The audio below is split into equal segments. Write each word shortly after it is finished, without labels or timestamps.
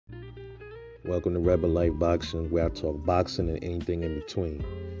Welcome to Rebel Life Boxing, where I talk boxing and anything in between.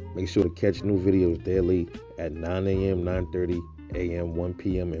 Make sure to catch new videos daily at 9 a.m., 9:30 a.m., 1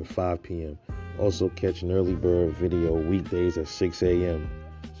 p.m., and 5 p.m. Also, catch an early bird video weekdays at 6 a.m.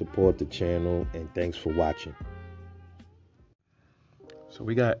 Support the channel, and thanks for watching. So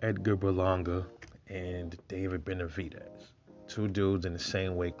we got Edgar Berlanga and David Benavidez. Two dudes in the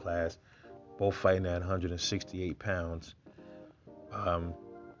same weight class, both fighting at 168 pounds. Um,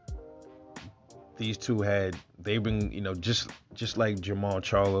 these two they've been, just like Jamal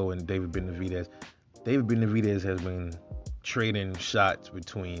Charlo and David Benavidez. David Benavidez has been trading shots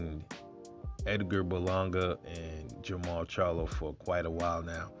between Edgar Berlanga and Jamal Charlo for quite a while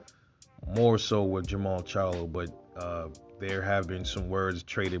now. More so with Jamal Charlo, but there have been some words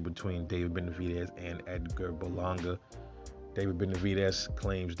traded between David Benavidez and Edgar Berlanga. David Benavidez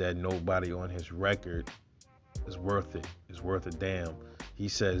claims that nobody on his record is worth it, is worth a damn. He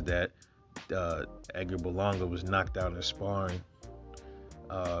says that Edgar Berlanga was knocked out in sparring.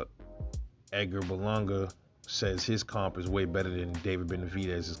 Edgar Berlanga says his comp is way better than David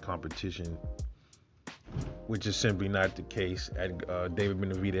Benavidez's competition, which is simply not the case. David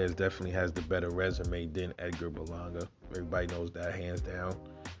Benavidez definitely has the better resume than Edgar Berlanga. Everybody knows that, hands down.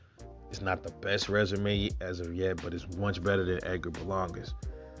 It's not the best resume as of yet, but it's much better than Edgar Berlanga's.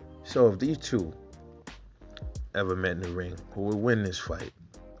 So if these two ever met in the ring, who would win this fight?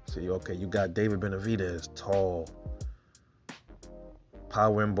 See, okay, you got David Benavidez, tall,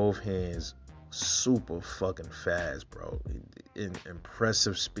 power in both hands, super fucking fast, bro.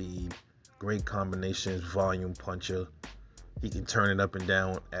 Impressive speed, great combinations, volume puncher. He can turn it up and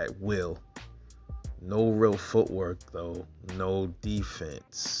down at will. No real footwork though, no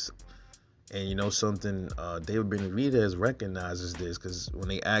defense. And you know something, David Benavidez recognizes this because when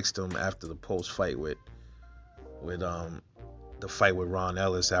they asked him after the post-fight with the fight with Ron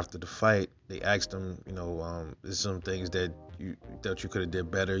Ellis, after the fight, they asked him, there's some things that you could have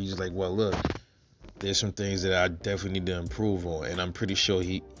did better. He's like, well, look, there's some things that I definitely need to improve on, and I'm pretty sure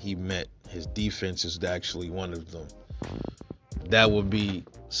he met his defense is actually one of them. That would be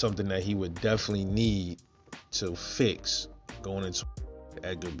something that he would definitely need to fix going into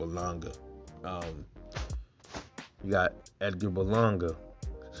Edgar Berlanga. You got Edgar Berlanga,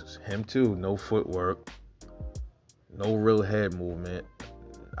 him too, no footwork, no real head movement.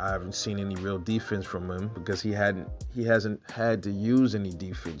 I haven't seen any real defense from him because he hasn't had to use any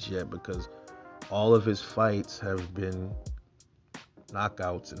defense yet, because all of his fights have been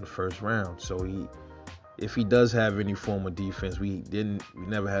knockouts in the first round. So if he does have any form of defense, we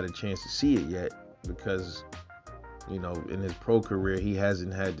never had a chance to see it yet, because in his pro career he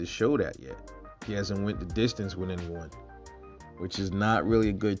hasn't had to show that yet. He hasn't went the distance with anyone, which is not really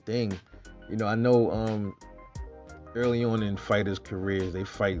a good thing. I know early on in fighters' careers, they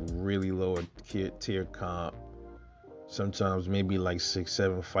fight really lower tier comp. Sometimes maybe like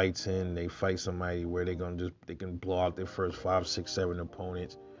 6-7 fights in, they fight somebody where they can blow out their first 5, 6, 7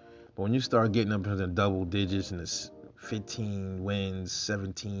 opponents. But when you start getting up into the double digits and it's 15 wins,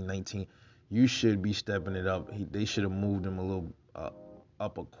 17, 19, you should be stepping it up. They should have moved him a little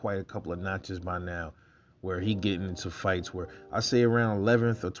up quite a couple of notches by now, where he getting into fights where I say around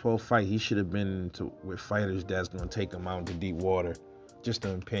 11th or 12th fight, he should have been with fighters that's going to take him out into deep water. Just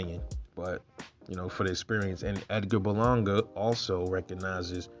an opinion, but for the experience. And Edgar Berlanga also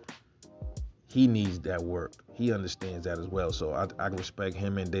recognizes he needs that work. He understands that as well. So I respect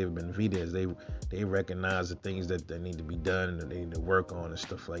him and David Benavidez. They recognize the things that they need to be done and they need to work on and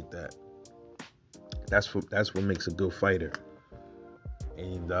stuff like that. That's what makes a good fighter.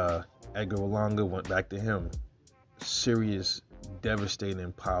 And Edgar Berlanga, went back to him. Serious,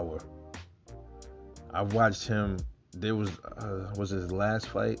 devastating power. I've watched him. There was his last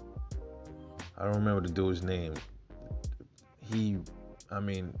fight. I don't remember the dude's name. The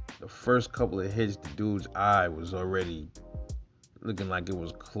first couple of hits, the dude's eye was already looking like it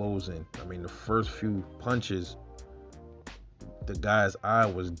was closing. The first few punches, the guy's eye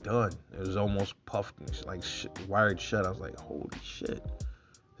was done. It was almost puffed, like wired shut. I was like, holy shit.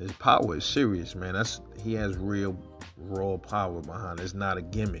 His power is serious, man. He has real raw power behind it. It's not a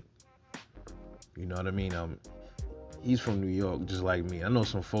gimmick. You know what I mean? He's from New York, just like me. I know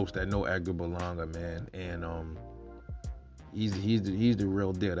some folks that know Edgar Berlanga, man, and he's the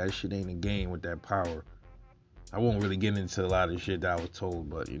real deal. That shit ain't a game with that power. I won't really get into a lot of shit that I was told,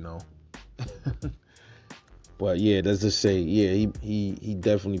 but But yeah, that's to say, yeah, he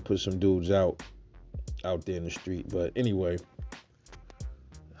definitely put some dudes out there in the street. But anyway,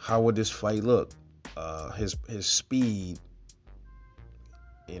 how would this fight look? His speed,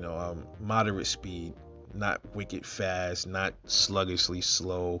 moderate speed, not wicked fast, not sluggishly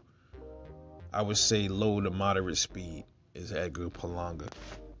slow. I would say low to moderate speed is Edgar Berlanga.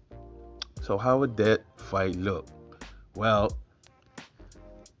 So how would that fight look? Well,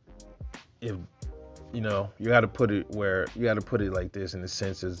 if you got to put it where you got to put it like this in the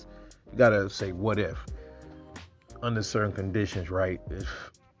sense is you got to say what if under certain conditions, right?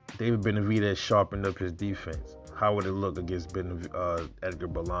 If David Benavidez sharpened up his defense, how would it look against Edgar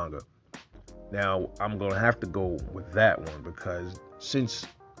Berlanga? Now, I'm going to have to go with that one because since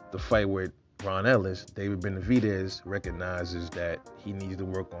the fight with Ron Ellis, David Benavidez recognizes that he needs to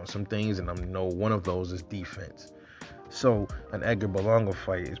work on some things, and I know one of those is defense. So an Edgar Berlanga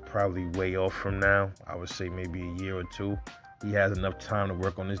fight is probably way off from now. I would say maybe a year or two. He has enough time to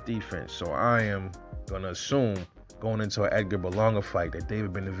work on his defense. So I am going to assume going into an Edgar Berlanga fight that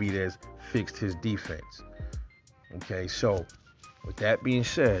David Benavidez fixed his defense. Okay, so with that being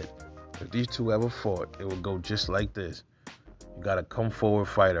said, if these two ever fought, it would go just like this. You got a come forward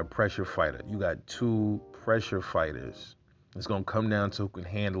fighter, a pressure fighter. You got two pressure fighters. It's going to come down to who can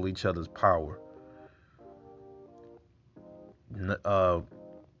handle each other's power.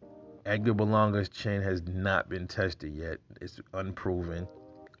 Edgar Berlanga's chin has not been tested yet. It's unproven.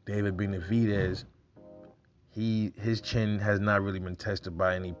 David Benavidez, his chin has not really been tested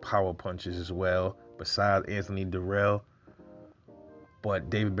by any power punches as well, besides Anthony Durrell. But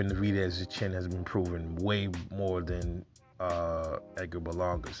David Benavidez's chin has been proven way more than Edgar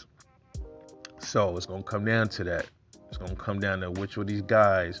Berlanga's. So it's going to come down to that. It's going to come down to which of these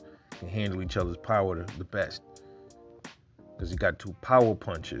guys can handle each other's power the best. Because you got two power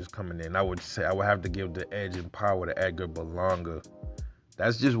punches coming in. I would say I would have to give the edge in power to Edgar Berlanga.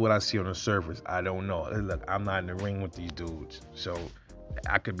 That's just what I see on the surface. I don't know. Look, I'm not in the ring with these dudes, so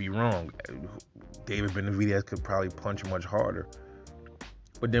I could be wrong. David Benavidez could probably punch much harder.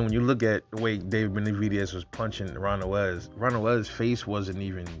 But then when you look at the way David Benavidez was punching Ron Ellis's face wasn't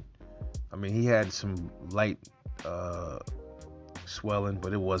even. I mean, he had some light swelling,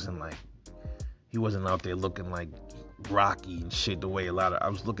 but it wasn't like he wasn't out there looking like Rocky and shit the way I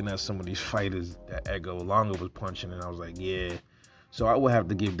was looking at some of these fighters that Edgar Berlanga was punching, and I was like, yeah. So I would have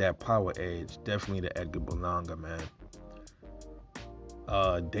to give that power edge definitely to Edgar Berlanga, man.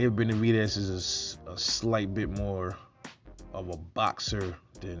 David Benavidez is a slight bit more of a boxer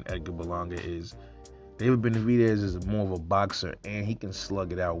than Edgar Berlanga is. David Benavidez is more of a boxer, and he can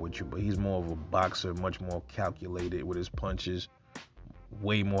slug it out with you, but he's more of a boxer, much more calculated with his punches,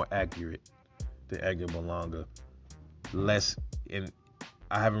 way more accurate than Edgar Berlanga. And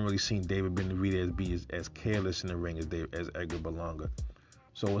I haven't really seen David Benavidez be as careless in the ring as Edgar Berlanga.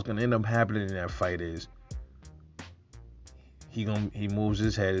 So what's gonna end up happening in that fight is he moves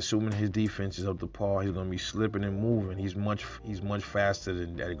his head, assuming his defense is up to par. He's gonna be slipping and moving. He's much faster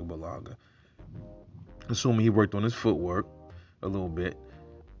than Edgar Berlanga. Assuming he worked on his footwork a little bit,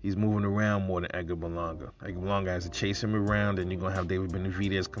 he's moving around more than Edgar Berlanga. Edgar Berlanga has to chase him around, and you're gonna have David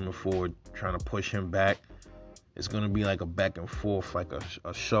Benavidez coming forward trying to push him back. It's going to be like a back and forth, like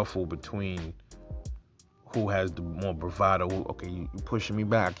a shuffle between who has the more bravado. Okay, you pushing me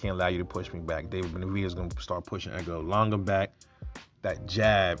back. I can't allow you to push me back. David Benavidez is going to start pushing Edgar Berlanga back. That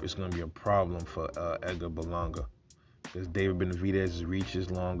jab is going to be a problem for Edgar Berlanga because David Benavidez's reach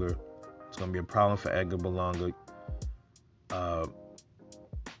is longer. It's going to be a problem for Edgar Berlanga.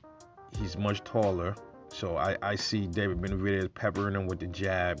 He's much taller. So I see David Benavidez peppering him with the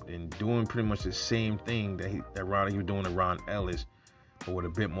jab and doing pretty much the same thing that he was doing to Ron Ellis, but with a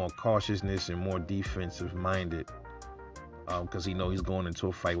bit more cautiousness and more defensive minded, because he knows he's going into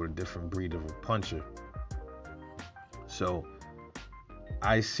a fight with a different breed of a puncher. So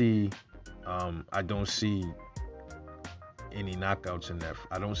I don't see any knockouts in that.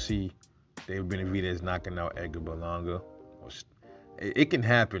 I don't see David Benavidez knocking out Edgar Berlanga. It can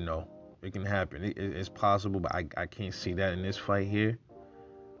happen though. It can happen. It's possible, but I can't see that in this fight here.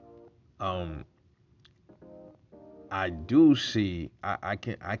 I do see. I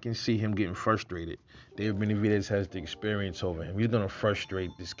can see him getting frustrated. David Benavidez has the experience over him. He's gonna frustrate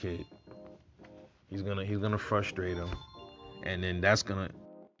this kid. He's gonna frustrate him, and then that's gonna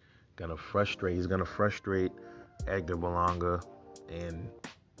frustrate. He's gonna frustrate Edgar Berlanga, and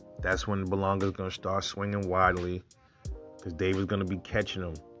that's when Berlanga's gonna start swinging widely, because David's gonna be catching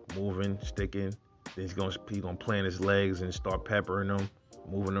him. Moving, sticking, then he's gonna plant his legs and start peppering them,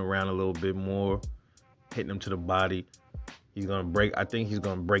 moving around a little bit more, hitting him to the body. I think he's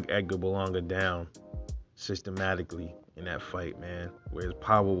gonna break Edgar Berlanga down systematically in that fight, man, where his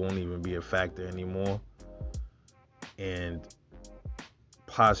power won't even be a factor anymore. And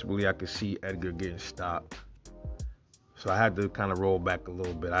possibly I could see Edgar getting stopped. So I had to kind of roll back a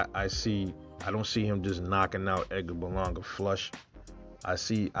little bit. I don't see him just knocking out Edgar Berlanga flush. I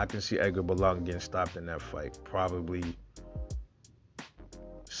can see Edgar Berlanga getting stopped in that fight. Probably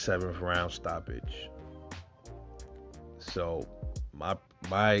 7th round stoppage. So my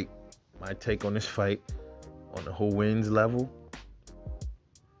my my take on this fight, on the who wins level,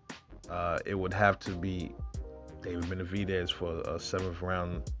 it would have to be David Benavidez for a 7th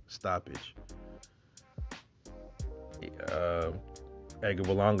round stoppage. Uh, Edgar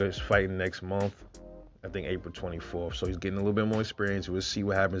Berlanga is fighting next month, I think April 24th. So he's getting a little bit more experience. We'll see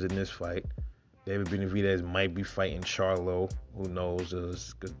what happens in this fight. David Benavidez might be fighting Charlo. Who knows?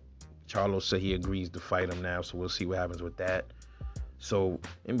 Charlo said he agrees to fight him now, so we'll see what happens with that. So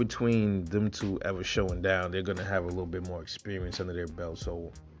in between them two ever showing down, they're gonna have a little bit more experience under their belt.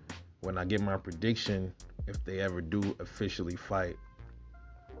 So when I get my prediction, if they ever do officially fight,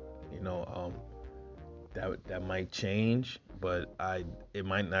 you know, that might change, but it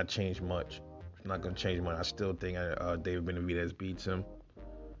might not change much. It's not gonna change much. I still think David Benavidez beats him,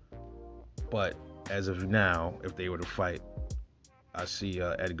 but as of now, if they were to fight, I see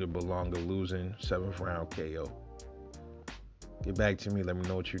Edgar Berlanga losing 7th round KO. Get back to me. Let me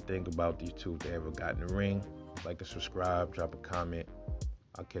know what you think about these two. If they ever got in the ring, like and subscribe, drop a comment.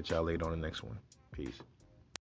 I'll catch y'all later on the next one. Peace.